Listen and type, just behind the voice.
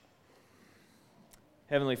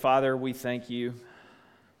Heavenly Father, we thank you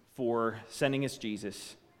for sending us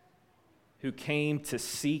Jesus, who came to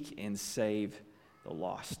seek and save the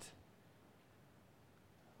lost.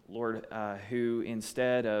 Lord, who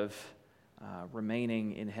instead of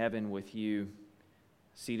remaining in heaven with you,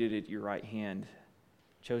 seated at your right hand,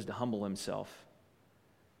 chose to humble himself,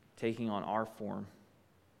 taking on our form,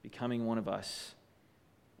 becoming one of us,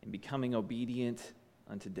 and becoming obedient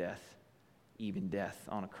unto death, even death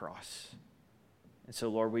on a cross. And so,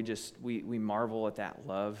 Lord, we marvel at that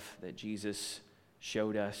love that Jesus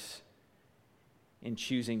showed us in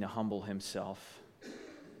choosing to humble himself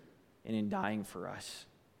and in dying for us.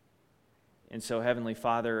 And so, Heavenly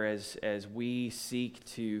Father, as we seek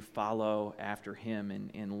to follow after him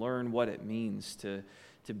and learn what it means to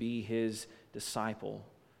be his disciple,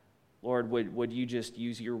 Lord, would you just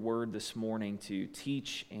use your word this morning to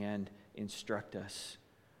teach and instruct us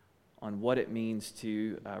on what it means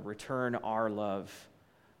to return our love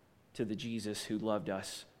to the Jesus who loved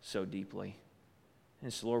us so deeply.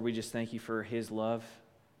 And so, Lord, we just thank you for his love.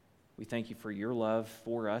 We thank you for your love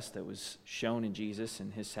for us that was shown in Jesus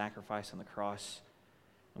and his sacrifice on the cross.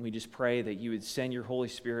 And we just pray that you would send your Holy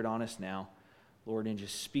Spirit on us now, Lord, and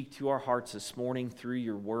just speak to our hearts this morning through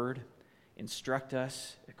your word. Instruct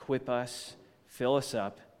us, equip us, fill us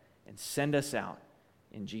up, and send us out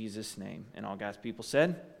in Jesus' name. And all God's people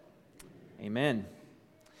said, amen.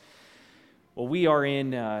 Well, we are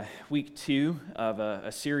in week 2 of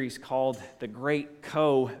a series called The Great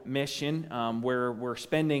Co-Mission, where we're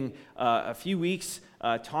spending a few weeks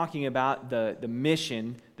talking about the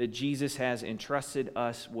mission that Jesus has entrusted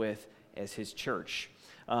us with as his church.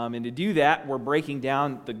 And to do that, we're breaking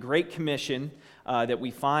down the Great Commission that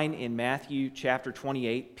we find in Matthew chapter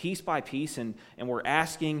 28, piece by piece, and we're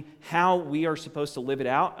asking how we are supposed to live it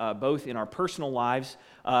out, both in our personal lives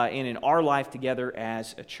and in our life together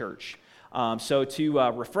as a church. So to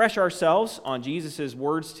refresh ourselves on Jesus'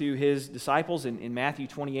 words to his disciples in Matthew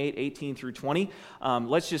 28, 18 through 20,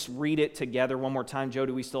 let's just read it together one more time. Joe,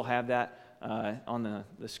 do we still have that on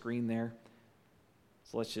the screen there?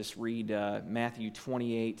 So let's just read Matthew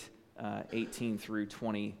 28, 18 through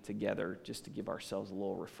 20 together, just to give ourselves a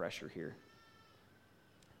little refresher here.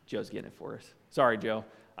 Joe's getting it for us. Sorry, Joe.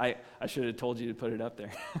 I should have told you to put it up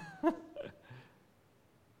there.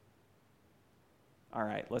 All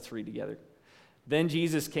right, let's read together. Then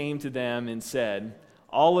Jesus came to them and said,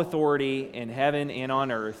 "All authority in heaven and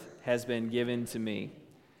on earth has been given to me.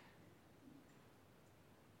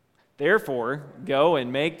 Therefore, go and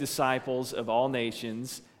make disciples of all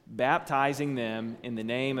nations, baptizing them in the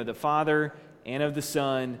name of the Father and of the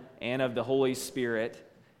Son and of the Holy Spirit,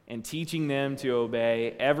 and teaching them to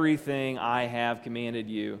obey everything I have commanded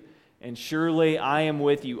you. And surely I am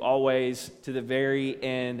with you always to the very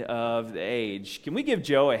end of the age." Can we give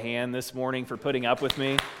Joe a hand this morning for putting up with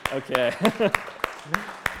me? Okay.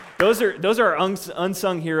 Those are our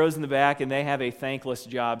unsung heroes in the back, and they have a thankless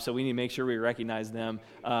job, so we need to make sure we recognize them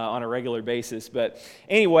on a regular basis. But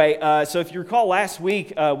anyway, so if you recall last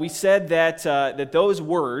week, we said that those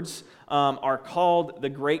words are called the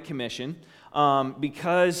Great Commission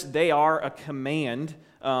because they are a command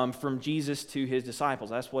from Jesus to his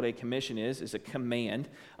disciples. That's what a commission is a command.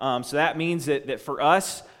 So that means that for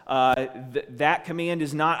us, that command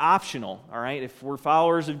is not optional, all right? If we're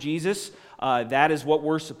followers of Jesus, that is what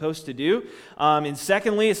we're supposed to do. And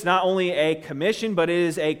secondly, it's not only a commission, but it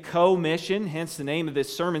is a co-mission, hence the name of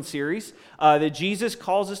this sermon series, that Jesus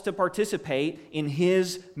calls us to participate in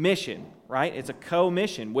his mission, right? It's a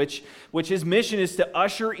co-mission, which his mission is to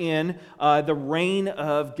usher in the reign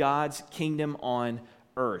of God's kingdom on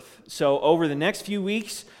earth. So over the next few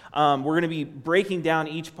weeks, we're going to be breaking down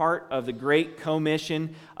each part of the Great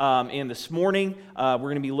Commission. And this morning, we're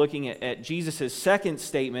going to be looking at Jesus' second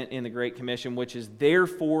statement in the Great Commission, which is,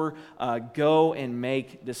 "Therefore, go and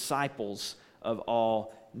make disciples of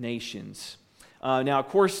all nations." Now, of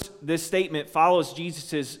course, this statement follows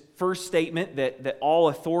Jesus' first statement that all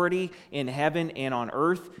authority in heaven and on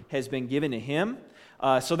earth has been given to him.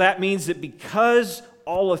 So that means that because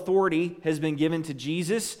all authority has been given to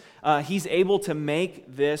Jesus, he's able to make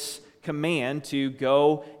this command to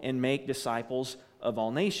go and make disciples of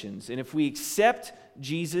all nations. And if we accept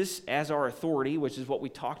Jesus as our authority, which is what we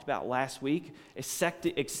talked about last week,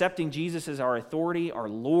 accepting Jesus as our authority, our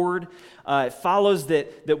Lord, it follows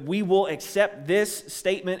that we will accept this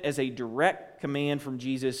statement as a direct command from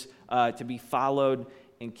Jesus to be followed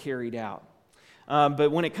and carried out.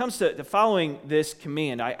 But when it comes to following this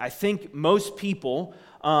command, I think most people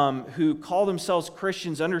who call themselves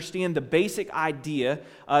Christians understand the basic idea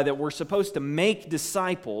that we're supposed to make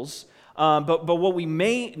disciples But what we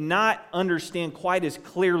may not understand quite as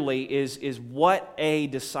clearly is what a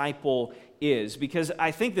disciple is, because I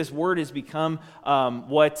think this word has become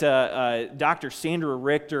what Dr. Sandra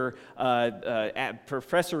Richter,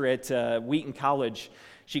 professor at Wheaton College,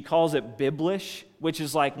 she calls it Biblish, which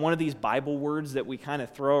is like one of these Bible words that we kind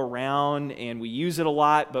of throw around and we use it a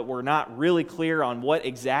lot, but we're not really clear on what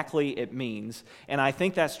exactly it means. And I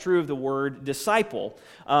think that's true of the word disciple.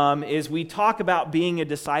 Is we talk about being a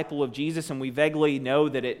disciple of Jesus, and we vaguely know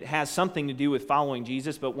that it has something to do with following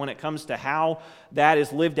Jesus, but when it comes to how that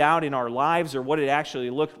is lived out in our lives or what it actually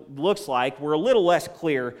looks like, we're a little less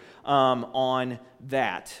clear on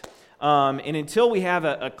that. And until we have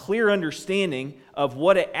a clear understanding of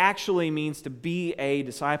what it actually means to be a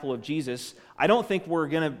disciple of Jesus, I don't think we're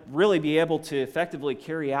going to really be able to effectively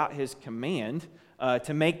carry out his command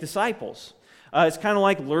to make disciples. It's kind of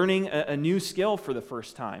like learning a new skill for the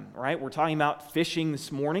first time, right? We're talking about fishing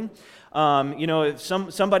this morning. If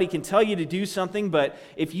somebody can tell you to do something, but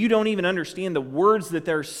if you don't even understand the words that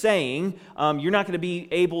they're saying, you're not going to be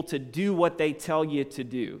able to do what they tell you to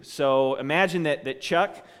do. So imagine that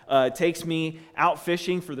Chuck takes me out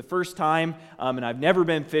fishing for the first time, and I've never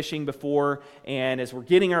been fishing before, and as we're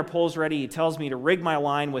getting our poles ready, he tells me to rig my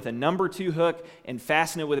line with a number 2 hook and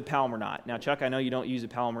fasten it with a Palomar knot. Now, Chuck, I know you don't use a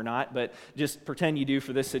Palomar knot, but just pretend you do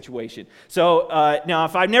for this situation. So now,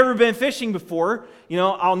 if I've never been fishing before,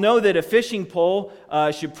 I'll know that a fishing pole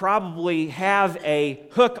should probably have a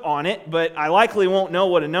hook on it, but I likely won't know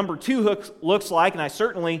what a number 2 hook looks like, and I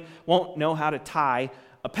certainly won't know how to tie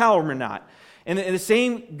a Palomar knot. And the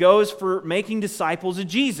same goes for making disciples of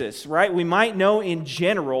Jesus, right? We might know in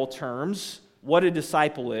general terms what a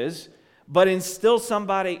disciple is, but until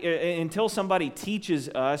somebody teaches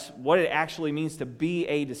us what it actually means to be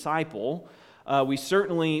a disciple, we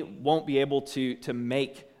certainly won't be able to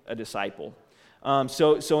make a disciple.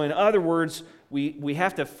 So in other words, we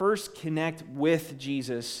have to first connect with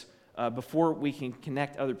Jesus before we can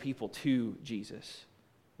connect other people to Jesus.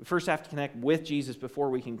 We first have to connect with Jesus before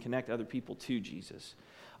we can connect other people to Jesus.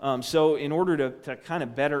 So in order to kind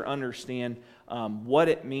of better understand what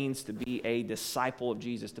it means to be a disciple of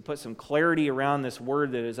Jesus, to put some clarity around this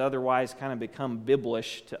word that has otherwise kind of become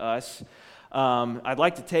Biblish to us, I'd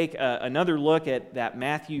like to take another look at that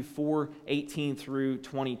Matthew 4:18 through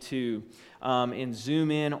 22 and zoom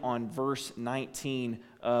in on verse 19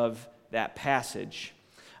 of that passage.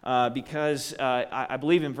 Because I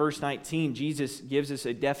believe in verse 19, Jesus gives us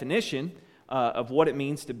a definition of what it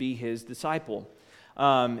means to be his disciple.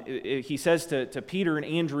 He says to Peter and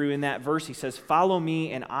Andrew in that verse, he says, "Follow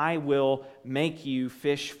me and I will make you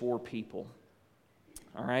fish for people."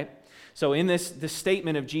 All right? So in this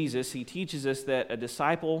statement of Jesus, he teaches us that a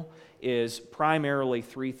disciple is primarily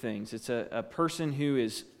 3 things. It's a person who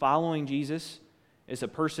is following Jesus, it's a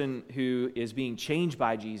person who is being changed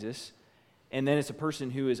by Jesus, and then it's a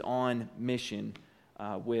person who is on mission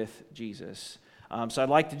with Jesus. So I'd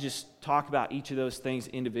like to just talk about each of those things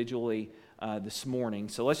individually this morning.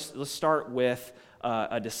 So let's start with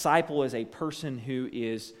a disciple as a person who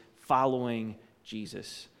is following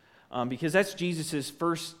Jesus. Because that's Jesus'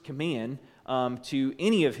 first command to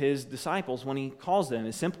any of his disciples when he calls them,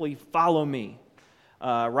 is simply follow me.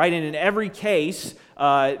 Right, and in every case,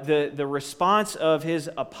 the response of his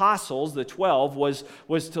apostles, the 12,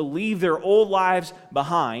 was to leave their old lives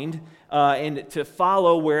behind and to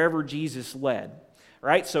follow wherever Jesus led.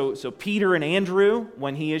 Right, so Peter and Andrew,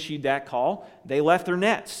 when he issued that call, they left their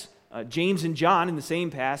nets. James and John, in the same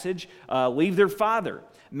passage, leave their father.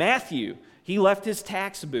 Matthew, he left his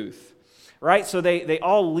tax booth. Right, so they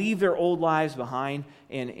all leave their old lives behind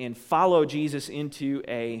and follow Jesus into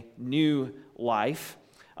a new life.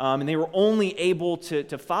 And they were only able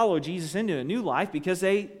to follow Jesus into a new life because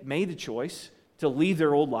they made the choice to leave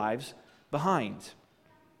their old lives behind.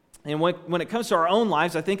 And when it comes to our own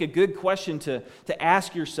lives, I think a good question to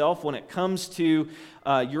ask yourself when it comes to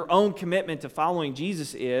your own commitment to following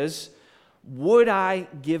Jesus is, would I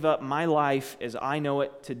give up my life as I know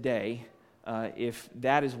it today if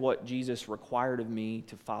that is what Jesus required of me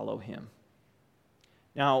to follow him?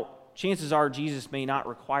 Now, chances are Jesus may not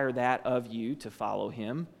require that of you to follow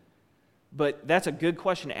him, but that's a good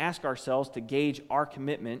question to ask ourselves to gauge our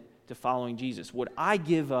commitment to following Jesus. Would I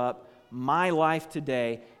give up my life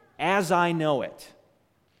today as I know it?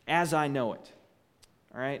 As I know it.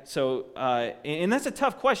 All right, so, and that's a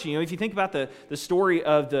tough question. If you think about the story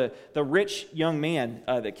of the rich young man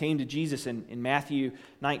that came to Jesus in Matthew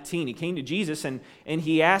 19. He came to Jesus and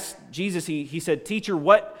he asked Jesus, he said, "Teacher,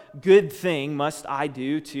 what good thing must I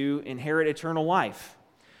do to inherit eternal life?"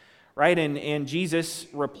 right? And Jesus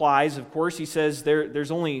replies, of course, he says,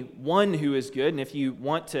 there's only one who is good, and if you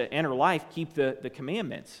want to enter life, keep the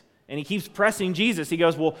commandments. And he keeps pressing Jesus. He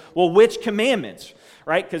goes, well, which commandments,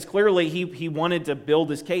 right? Because clearly he wanted to build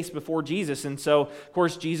his case before Jesus. And so, of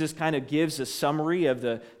course, Jesus kind of gives a summary of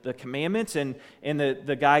the commandments. And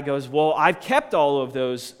the guy goes, well, I've kept all of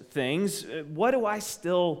those things. What do I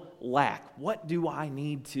still lack? What do I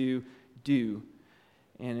need to do?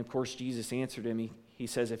 And, of course, Jesus answered him. He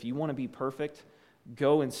says, if you want to be perfect,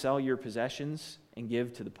 go and sell your possessions and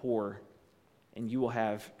give to the poor, and you will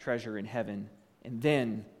have treasure in heaven. And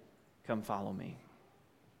then come follow me,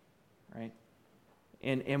 right?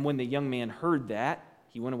 And when the young man heard that,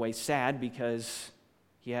 he went away sad because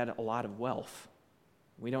he had a lot of wealth.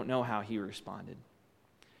 We don't know how he responded.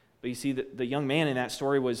 But you see, the young man in that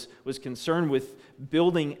story was concerned with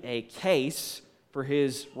building a case for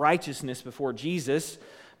his righteousness before Jesus,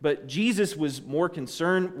 but Jesus was more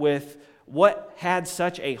concerned with what had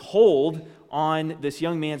such a hold on this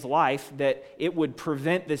young man's life that it would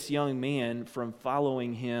prevent this young man from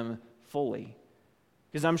following him fully.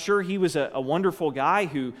 Because I'm sure he was a wonderful guy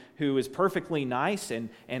who was perfectly nice and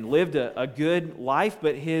lived a good life,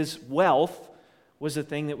 but his wealth was the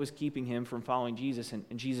thing that was keeping him from following Jesus, and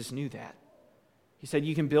Jesus knew that. He said,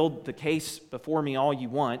 you can build the case before me all you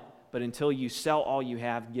want, but until you sell all you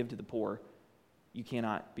have, give to the poor, you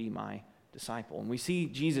cannot be my disciple. And we see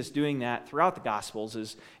Jesus doing that throughout the Gospels,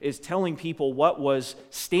 is telling people what was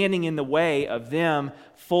standing in the way of them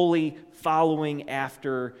fully following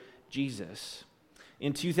after Jesus.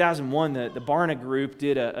 In 2001, the Barna Group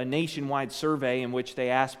did a nationwide survey in which they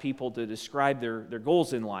asked people to describe their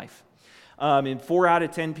goals in life. And 4 out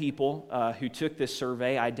of 10 people who took this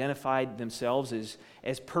survey identified themselves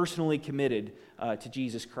as personally committed to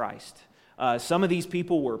Jesus Christ. Some of these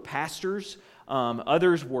people were pastors,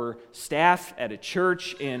 others were staff at a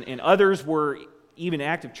church, and others were even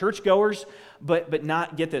active churchgoers, but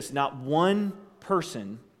not, get this, not one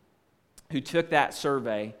person who took that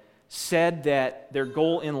survey said that their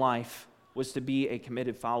goal in life was to be a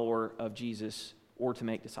committed follower of Jesus or to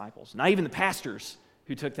make disciples. Not even the pastors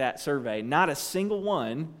who took that survey, not a single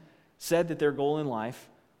one said that their goal in life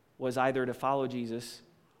was either to follow Jesus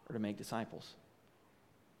or to make disciples.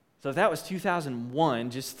 So if that was 2001,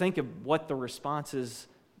 just think of what the responses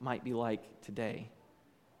might be like today.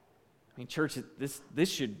 I mean, church, this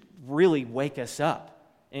should really wake us up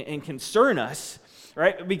and concern us,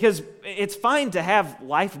 right? Because it's fine to have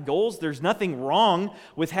life goals. There's nothing wrong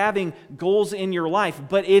with having goals in your life.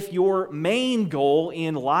 But if your main goal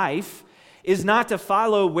in life is not to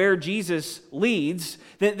follow where Jesus leads,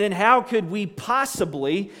 then how could we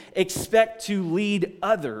possibly expect to lead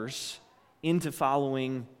others into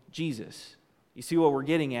following Jesus? You see what we're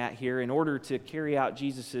getting at here? In order to carry out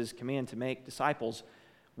Jesus' command to make disciples,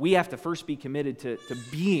 we have to first be committed to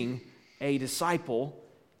being a disciple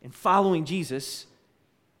and following Jesus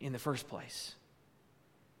in the first place.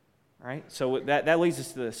 All right? So that leads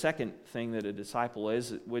us to the second thing that a disciple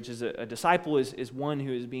is, which is a disciple is one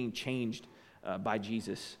who is being changed by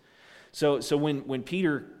Jesus. So when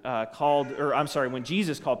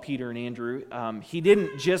Jesus called Peter and Andrew, he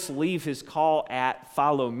didn't just leave his call at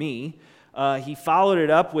follow me. He followed it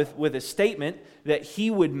up with a statement that he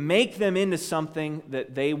would make them into something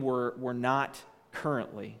that they were not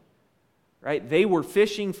currently. Right? They were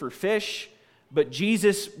fishing for fish, but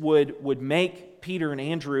Jesus would make Peter and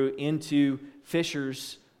Andrew into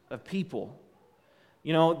fishers of people.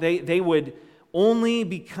 You know, they would only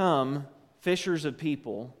become fishers of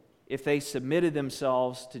people if they submitted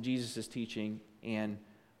themselves to Jesus' teaching and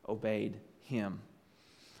obeyed him.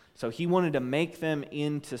 So he wanted to make them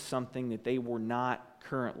into something that they were not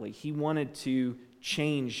currently. He wanted to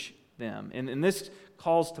change them. And this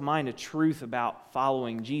calls to mind a truth about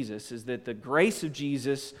following Jesus, is that the grace of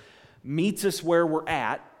Jesus meets us where we're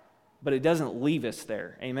at, but it doesn't leave us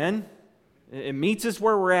there. Amen? It meets us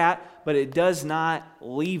where we're at, but it does not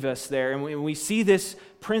leave us there. And we see this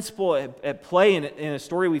principle at play in a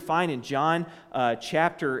story we find in John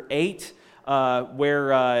chapter 8,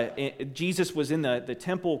 where Jesus was in the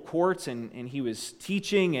temple courts and he was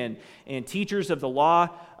teaching, and teachers of the law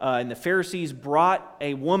and the Pharisees brought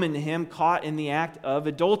a woman to him caught in the act of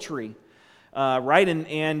adultery. Right?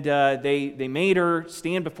 And they made her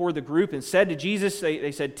stand before the group and said to Jesus,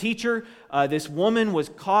 they said, "Teacher, this woman was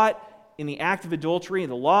caught in the act of adultery,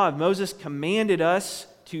 and the law of Moses commanded us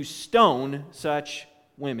to stone such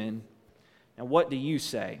women. Now what do you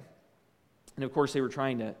say?" And of course they were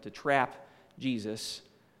trying to trap Jesus.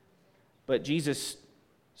 But Jesus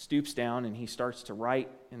stoops down and he starts to write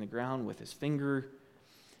in the ground with his finger.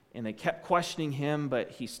 And they kept questioning him,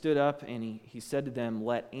 but he stood up and he said to them,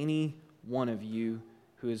 "Let any one of you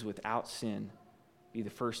who is without sin be the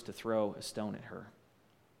first to throw a stone at her."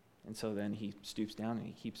 And so then he stoops down and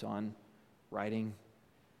he keeps on writing.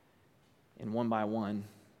 And one by one,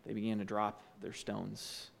 they began to drop their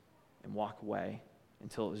stones and walk away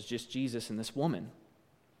until it was just Jesus and this woman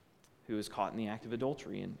who was caught in the act of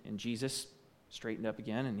adultery. And Jesus straightened up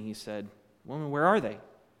again and he said, "Woman, where are they?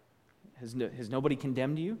 Has nobody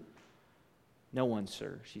condemned you?" "No one,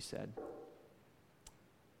 sir," she said.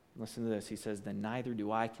 Listen to this. He says, "Then neither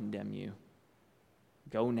do I condemn you.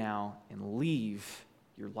 Go now and leave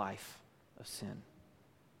your life of sin."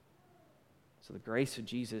 So the grace of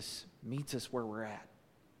Jesus meets us where we're at.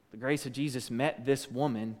 The grace of Jesus met this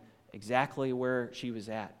woman exactly where she was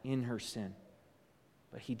at, in her sin.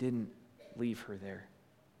 But he didn't leave her there.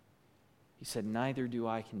 He said, "Neither do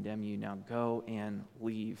I condemn you. Now go and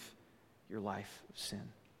leave your life of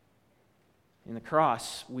sin." In the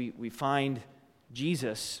cross, we find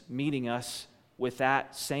Jesus meeting us with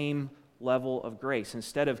that same level of grace.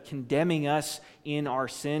 Instead of condemning us in our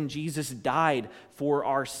sin, Jesus died for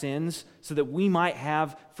our sins so that we might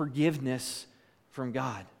have forgiveness from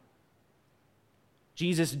God.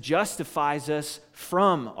 Jesus justifies us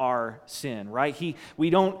from our sin, right? We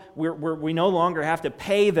no longer have to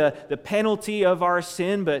pay the penalty of our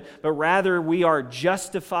sin, but rather we are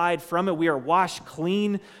justified from it. We are washed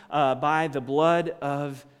clean by the blood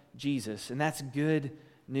of Jesus, and that's good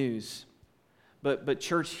news. But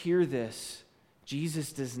church, hear this.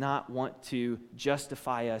 Jesus does not want to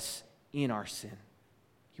justify us in our sin.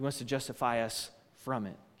 He wants to justify us from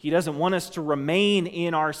it. He doesn't want us to remain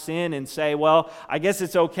in our sin and say, "Well, I guess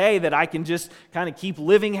it's okay that I can just kind of keep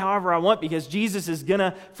living however I want because Jesus is going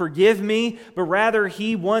to forgive me." But rather,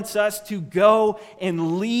 he wants us to go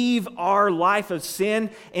and leave our life of sin.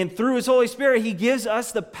 And through his Holy Spirit, he gives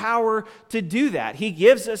us the power to do that. He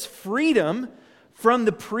gives us freedom from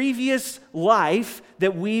the previous life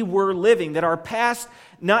that we were living, that our past,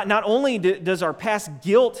 not only does our past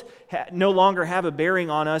guilt no longer have a bearing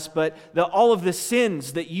on us, but all of the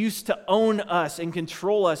sins that used to own us and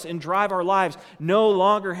control us and drive our lives no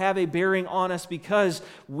longer have a bearing on us because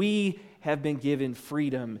we have been given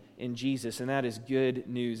freedom in Jesus, and that is good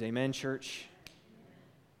news. Amen, church?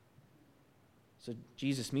 So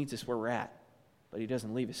Jesus meets us where we're at, but he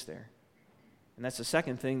doesn't leave us there. And that's the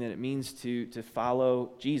second thing that it means to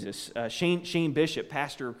follow Jesus. Shane Bishop,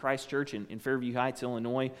 pastor of Christ Church in Fairview Heights,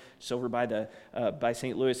 Illinois, just over by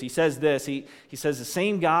St. Louis, he says this. He says, "The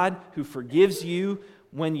same God who forgives you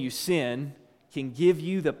when you sin can give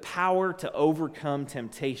you the power to overcome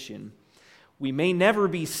temptation. We may never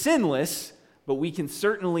be sinless, but we can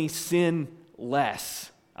certainly sin less."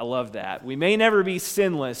 I love that. We may never be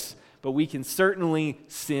sinless, but we can certainly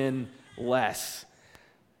sin less.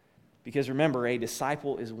 Because remember, a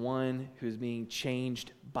disciple is one who is being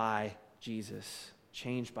changed by Jesus.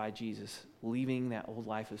 Changed by Jesus, leaving that old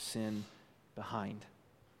life of sin behind.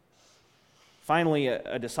 Finally,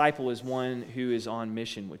 a disciple is one who is on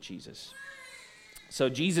mission with Jesus. So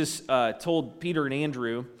Jesus told Peter and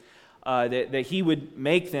Andrew that he would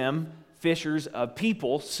make them fishers of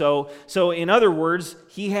people. So in other words,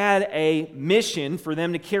 he had a mission for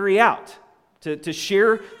them to carry out. To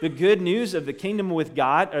share the good news of the kingdom with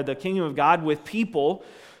God, or the kingdom of God with people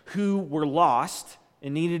who were lost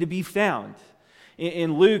and needed to be found.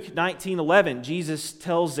 In Luke 19:11, Jesus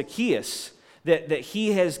tells Zacchaeus that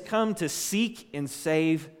he has come to seek and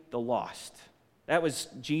save the lost. That was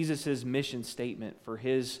Jesus' mission statement for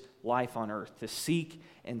his life on earth, to seek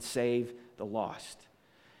and save the lost.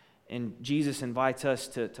 And Jesus invites us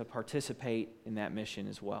to participate in that mission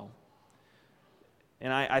as well.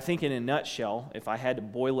 And I think in a nutshell, if I had to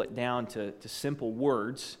boil it down to simple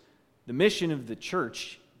words, the mission of the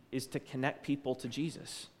church is to connect people to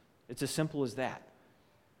Jesus. It's as simple as that.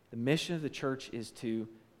 The mission of the church is to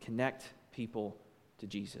connect people to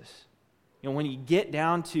Jesus. You know, when you get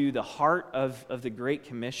down to the heart of the Great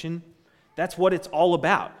Commission, that's what it's all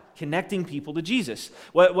about. Connecting people to Jesus.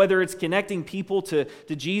 Whether it's connecting people to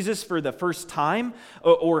Jesus for the first time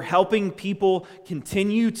or helping people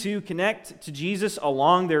continue to connect to Jesus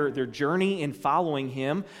along their journey in following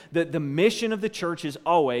him, the mission of the church is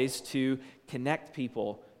always to connect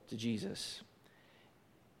people to Jesus.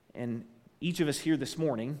 And each of us here this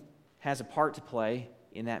morning has a part to play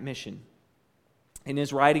in that mission. In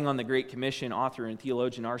his writing on the Great Commission, author and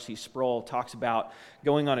theologian R.C. Sproul talks about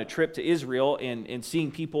going on a trip to Israel and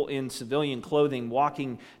seeing people in civilian clothing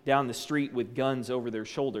walking down the street with guns over their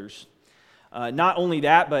shoulders. Not only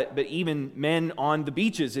that, but even men on the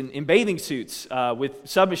beaches in bathing suits with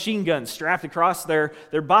submachine guns strapped across their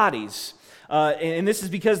bodies. And this is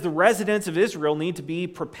because the residents of Israel need to be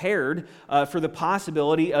prepared for the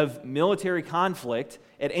possibility of military conflict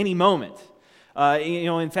at any moment.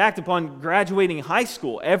 In fact, upon graduating high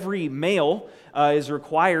school, every male is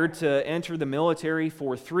required to enter the military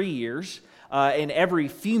for 3 years, and every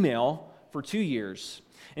female for 2 years.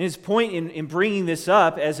 And his point in bringing this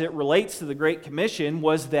up as it relates to the Great Commission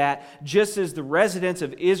was that just as the residents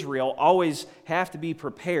of Israel always have to be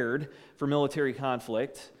prepared for military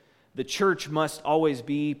conflict, the church must always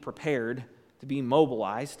be prepared to be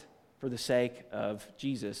mobilized for the sake of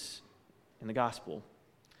Jesus and the gospel.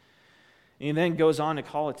 And he then goes on to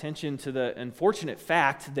call attention to the unfortunate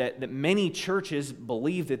fact that many churches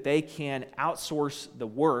believe that they can outsource the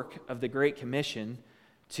work of the Great Commission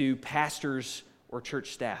to pastors or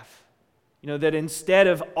church staff. That instead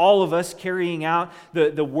of all of us carrying out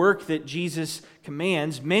the work that Jesus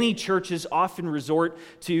commands, many churches often resort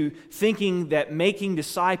to thinking that making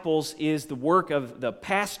disciples is the work of the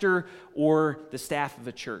pastor or the staff of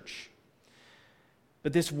a church.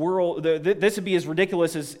 But this would be as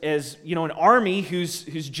ridiculous as an army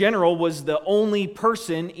whose general was the only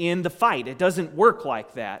person in the fight. It doesn't work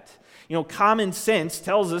like that. Common sense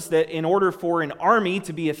tells us that in order for an army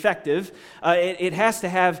to be effective, it has to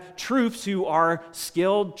have troops who are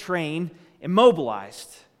skilled, trained, and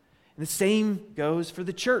mobilized. And the same goes for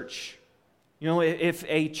the church. If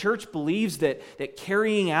a church believes that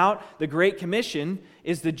carrying out the Great Commission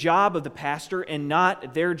is the job of the pastor and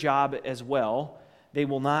not their job as well, they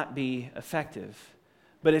will not be effective.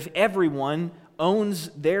 But if everyone owns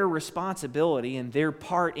their responsibility and their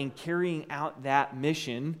part in carrying out that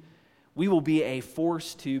mission, we will be a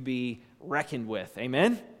force to be reckoned with.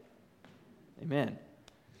 Amen? Amen.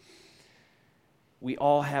 We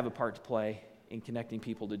all have a part to play in connecting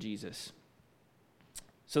people to Jesus.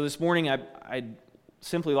 So this morning, I'd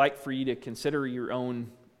simply like for you to consider your own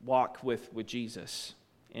walk with Jesus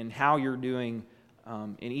and how you're doing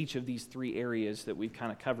in each of these 3 areas that we've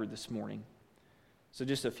kind of covered this morning. So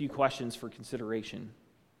just a few questions for consideration.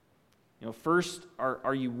 First,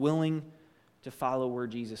 are you willing to follow where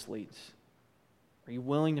Jesus leads? Are you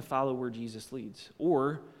willing to follow where Jesus leads?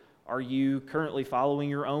 Or are you currently following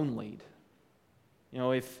your own lead?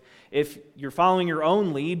 If you're following your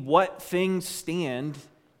own lead, what things stand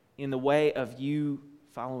in the way of you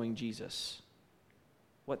following Jesus?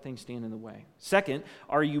 What things stand in the way? Second,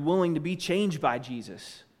 are you willing to be changed by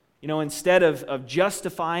Jesus? Instead of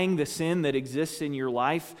justifying the sin that exists in your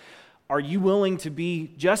life, are you willing to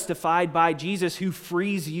be justified by Jesus, who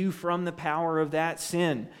frees you from the power of that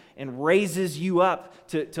sin and raises you up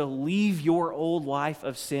to leave your old life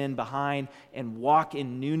of sin behind and walk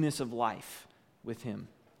in newness of life with Him?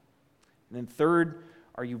 And then third,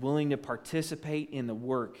 are you willing to participate in the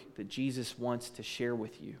work that Jesus wants to share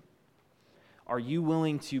with you? Are you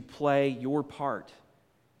willing to play your part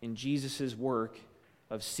in Jesus' work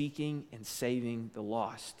of seeking and saving the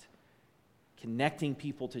lost, connecting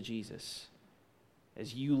people to Jesus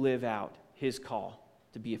as you live out His call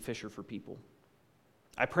to be a fisher for people?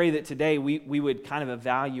 I pray that today we would kind of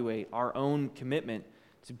evaluate our own commitment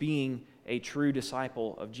to being a true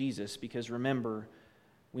disciple of Jesus, because remember,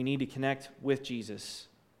 we need to connect with Jesus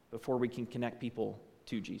before we can connect people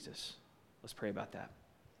to Jesus. Let's pray about that.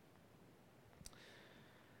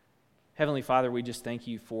 Heavenly Father, we just thank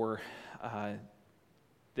you for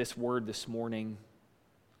this word this morning.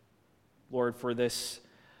 Lord, for this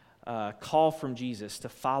call from Jesus to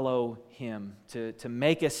follow Him, to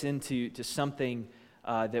make us into something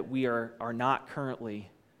that we are not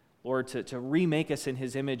currently. Lord, to remake us in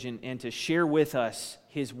His image and to share with us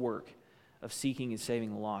His work of seeking and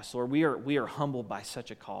saving the lost. Lord, we are humbled by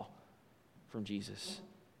such a call from Jesus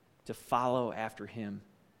to follow after Him,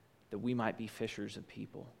 that we might be fishers of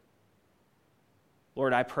people.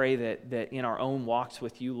 Lord, I pray that in our own walks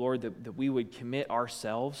with you, Lord, that we would commit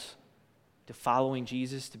ourselves to following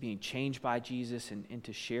Jesus, to being changed by Jesus, and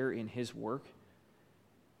to share in His work,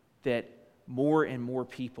 that more and more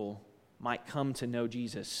people might come to know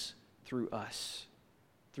Jesus through us,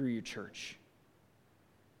 through your church.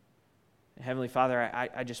 And Heavenly Father,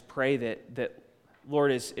 I just pray that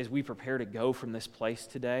Lord, as we prepare to go from this place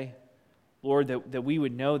today, Lord, that we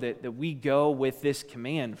would know that we go with this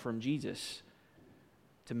command from Jesus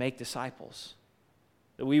to make disciples.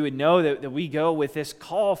 That we would know that we go with this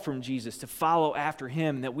call from Jesus to follow after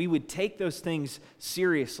Him, that we would take those things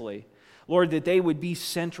seriously. Lord, that they would be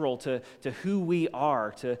central to who we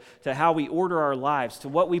are, to how we order our lives, to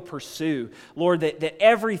what we pursue. Lord, that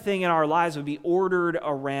everything in our lives would be ordered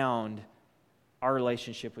around our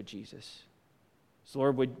relationship with Jesus. So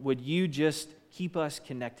Lord, would you just keep us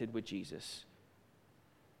connected with Jesus,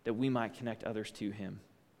 that we might connect others to Him.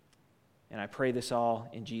 And I pray this all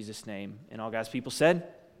in Jesus' name. And all God's people said,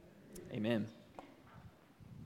 amen.